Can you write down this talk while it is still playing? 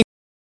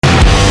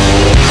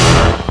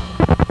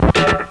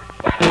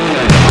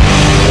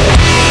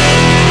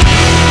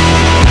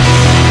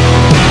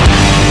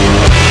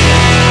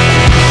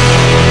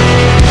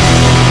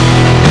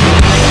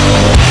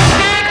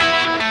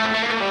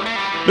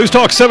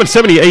Talk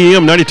 770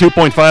 AM,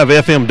 92.5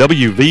 FM,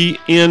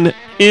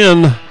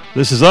 WVNN.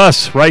 This is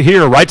us right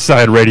here, Right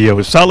Side Radio.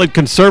 Solid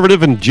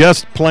conservative and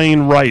just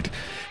plain right.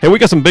 Hey, we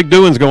got some big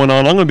doings going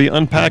on. I'm going to be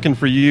unpacking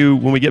for you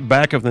when we get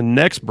back of the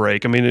next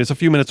break. I mean, it's a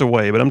few minutes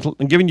away, but I'm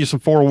giving you some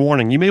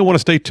forewarning. You may want to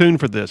stay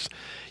tuned for this.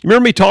 You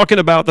remember me talking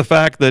about the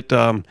fact that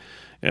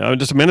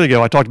just a minute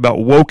ago I talked about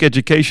woke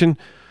education?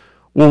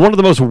 Well, one of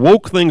the most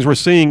woke things we're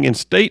seeing in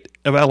state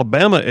of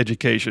Alabama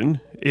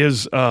education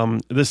is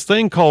this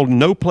thing called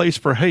No Place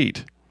for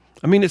Hate.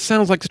 I mean, it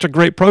sounds like such a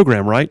great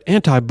program, right?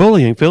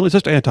 Anti-bullying, Phil. It's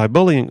just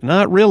anti-bullying.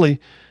 Not really.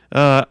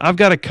 I've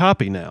got a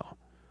copy now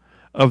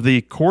of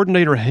the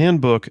Coordinator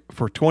Handbook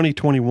for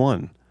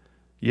 2021.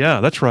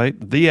 Yeah, that's right,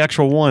 the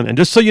actual one. And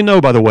just so you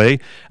know, by the way,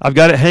 I've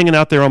got it hanging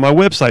out there on my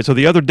website. So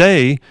the other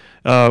day,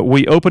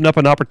 we opened up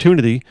an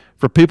opportunity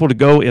for people to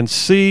go and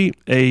see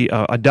a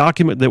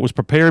document that was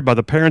prepared by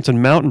the parents in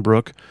Mountain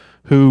Brook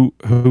who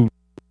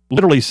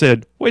literally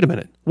said, wait a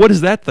minute, what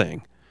is that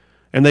thing?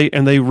 And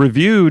they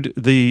reviewed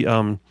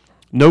the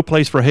No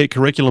Place for Hate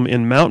curriculum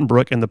in Mountain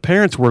Brook, and the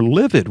parents were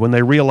livid when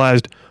they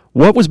realized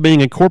what was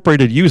being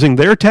incorporated using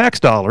their tax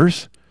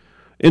dollars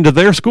into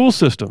their school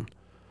system.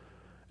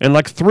 And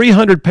like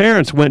 300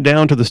 parents went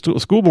down to the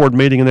school board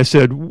meeting and they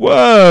said,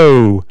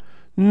 whoa,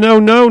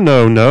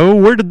 no,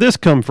 where did this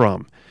come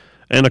from?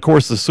 And of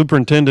course the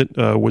superintendent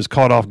was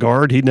caught off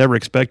guard. He'd never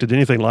expected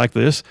anything like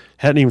this,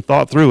 hadn't even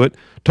thought through it.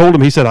 Told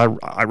him, he said,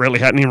 I really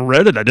hadn't even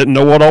read it. I didn't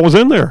know what all was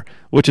in there,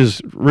 which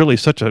is really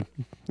such a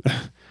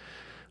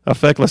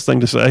feckless thing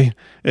to say.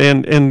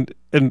 And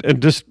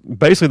just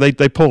basically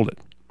they pulled it.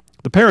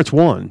 The parents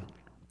won.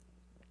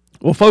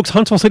 Well, folks,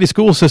 Huntsville City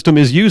School System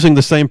is using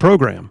the same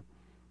program.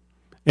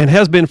 And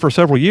has been for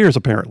several years,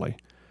 apparently.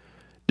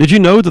 Did you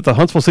know that the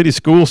Huntsville City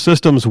School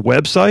System's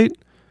website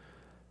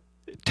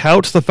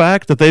touts the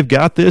fact that they've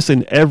got this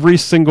in every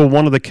single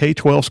one of the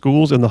K-12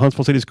 schools in the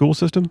Huntsville City School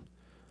System?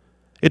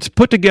 It's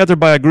put together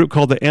by a group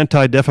called the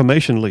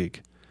Anti-Defamation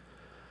League.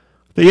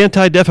 The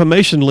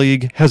Anti-Defamation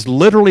League has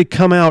literally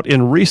come out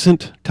in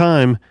recent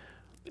time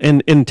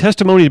and in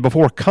testimony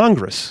before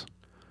Congress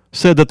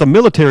said that the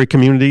military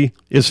community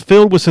is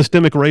filled with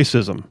systemic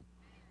racism.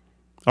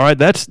 All right,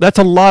 that's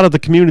a lot of the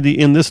community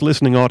in this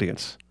listening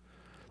audience.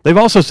 They've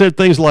also said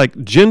things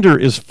like gender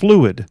is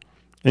fluid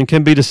and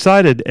can be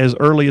decided as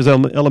early as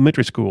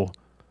elementary school.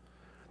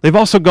 They've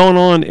also gone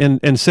on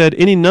and said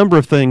any number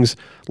of things,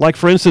 like,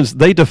 for instance,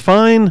 they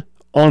define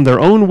on their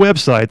own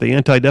website, the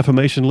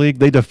Anti-Defamation League,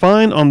 they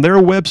define on their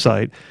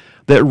website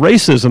that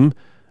racism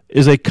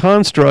is a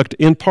construct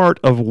in part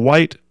of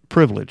white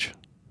privilege.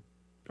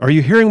 Are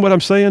you hearing what I'm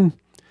saying?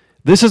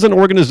 This is an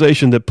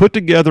organization that put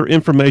together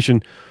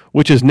information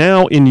which is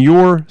now in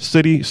your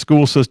city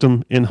school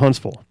system in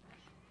Huntsville.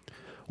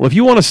 Well, if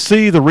you want to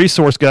see the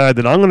resource guide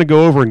that I'm going to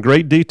go over in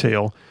great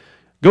detail,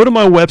 go to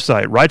my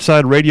website,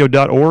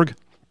 rightsideradio.org.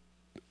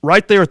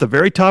 Right there at the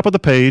very top of the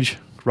page,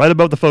 right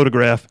above the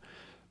photograph,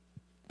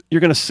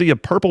 you're going to see a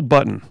purple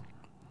button.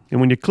 And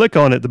when you click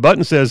on it, the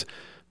button says,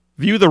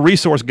 View the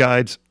resource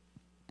guides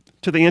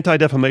to the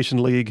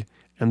Anti-Defamation League,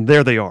 and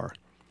there they are.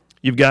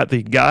 You've got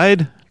the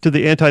guide to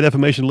the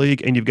Anti-Defamation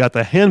League, and you've got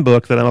the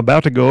handbook that I'm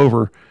about to go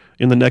over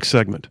in the next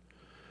segment.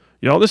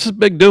 You know, this is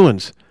big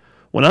doings.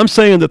 When I'm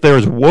saying that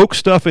there's woke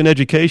stuff in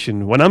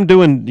education, when I'm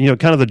doing,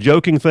 kind of the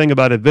joking thing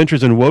about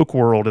Adventures in Woke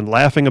World and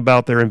laughing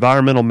about their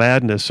environmental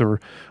madness or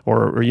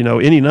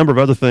any number of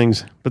other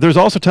things, but there's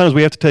also times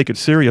we have to take it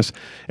serious.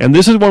 And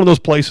this is one of those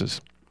places.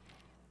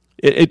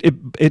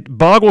 It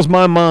boggles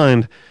my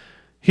mind.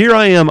 Here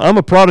I am. I'm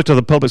a product of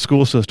the public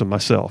school system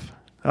myself.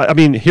 I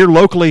mean, here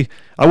locally,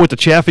 I went to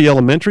Chaffee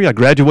Elementary. I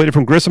graduated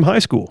from Grissom High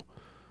School.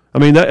 I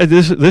mean,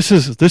 this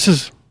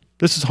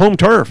is home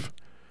turf.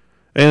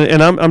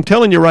 And I'm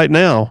telling you right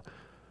now,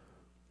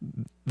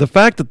 the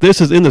fact that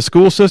this is in the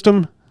school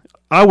system,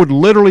 I would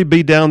literally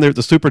be down there at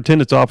the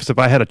superintendent's office if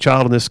I had a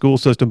child in this school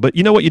system. But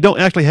you know what? You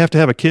don't actually have to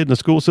have a kid in the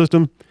school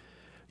system.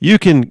 You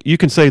can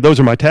say those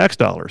are my tax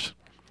dollars.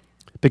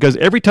 Because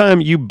every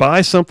time you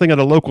buy something at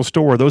a local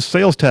store, those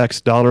sales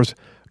tax dollars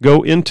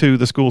go into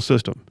the school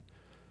system.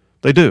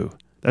 They do.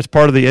 That's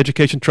part of the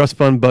Education Trust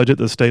Fund budget,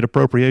 the state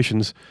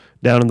appropriations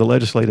down in the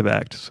legislative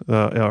acts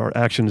or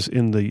actions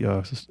in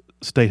the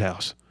State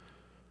House.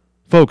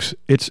 Folks,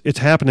 it's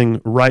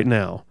happening right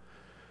now.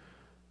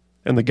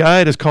 And the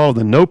guide is called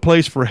the No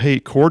Place for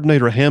Hate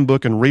Coordinator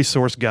Handbook and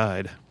Resource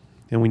Guide.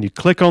 And when you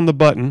click on the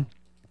button,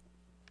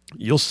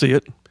 you'll see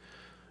it.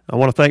 I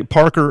want to thank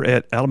Parker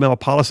at Alabama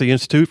Policy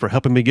Institute for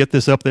helping me get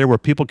this up there where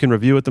people can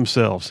review it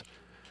themselves.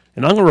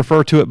 And I'm going to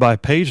refer to it by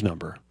page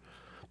number.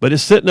 But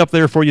it's sitting up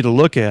there for you to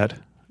look at,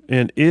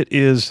 and it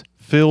is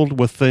filled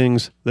with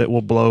things that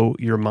will blow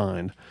your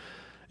mind.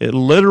 It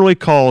literally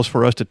calls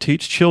for us to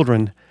teach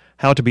children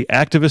how to be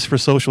activists for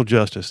social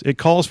justice. It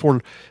calls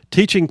for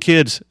teaching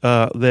kids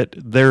that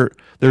their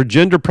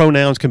gender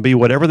pronouns can be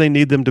whatever they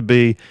need them to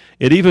be.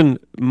 It even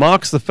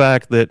mocks the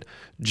fact that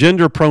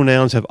gender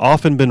pronouns have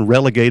often been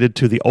relegated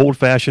to the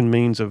old-fashioned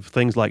means of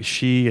things like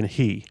she and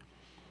he.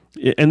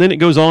 And then it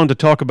goes on to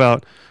talk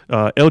about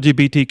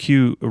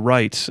LGBTQ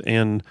rights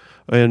and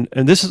And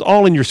this is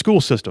all in your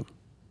school system.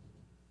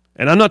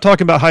 And I'm not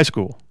talking about high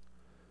school.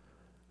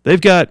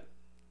 They've got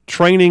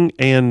training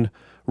and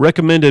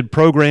recommended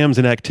programs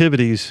and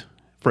activities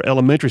for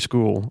elementary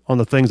school on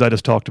the things I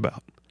just talked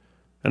about.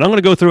 And I'm going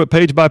to go through it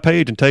page by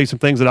page and tell you some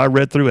things that I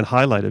read through and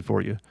highlighted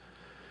for you.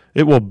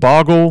 It will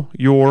boggle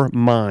your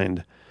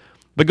mind.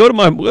 But go to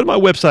my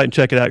website and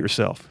check it out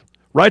yourself.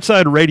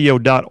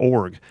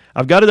 rightsideradio.org.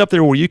 I've got it up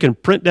there where you can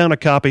print down a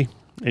copy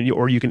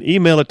or you can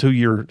email it to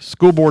your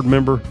school board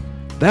member.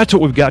 That's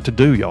what we've got to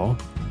do, y'all.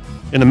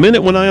 In a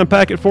minute when I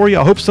unpack it for you,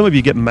 I hope some of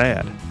you get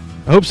mad.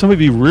 I hope some of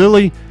you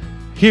really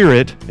hear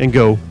it and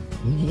go,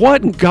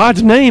 what in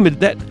God's name is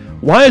that?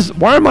 Why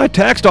are my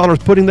tax dollars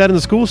putting that in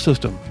the school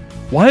system?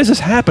 Why is this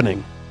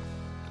happening?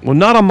 Well,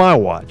 not on my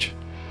watch.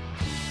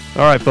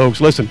 All right,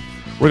 folks, listen.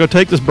 We're going to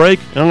take this break,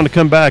 and I'm going to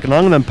come back, and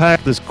I'm going to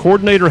unpack this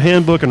Coordinator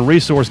Handbook and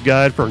Resource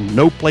Guide for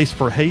No Place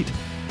for Hate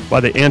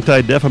by the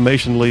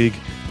Anti-Defamation League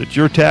that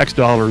your tax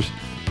dollars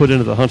put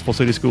into the Huntsville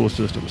City school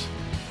systems.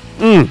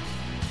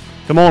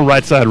 Come on,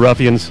 right side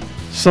ruffians.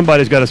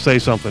 Somebody's got to say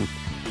something.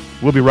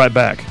 We'll be right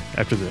back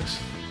after this.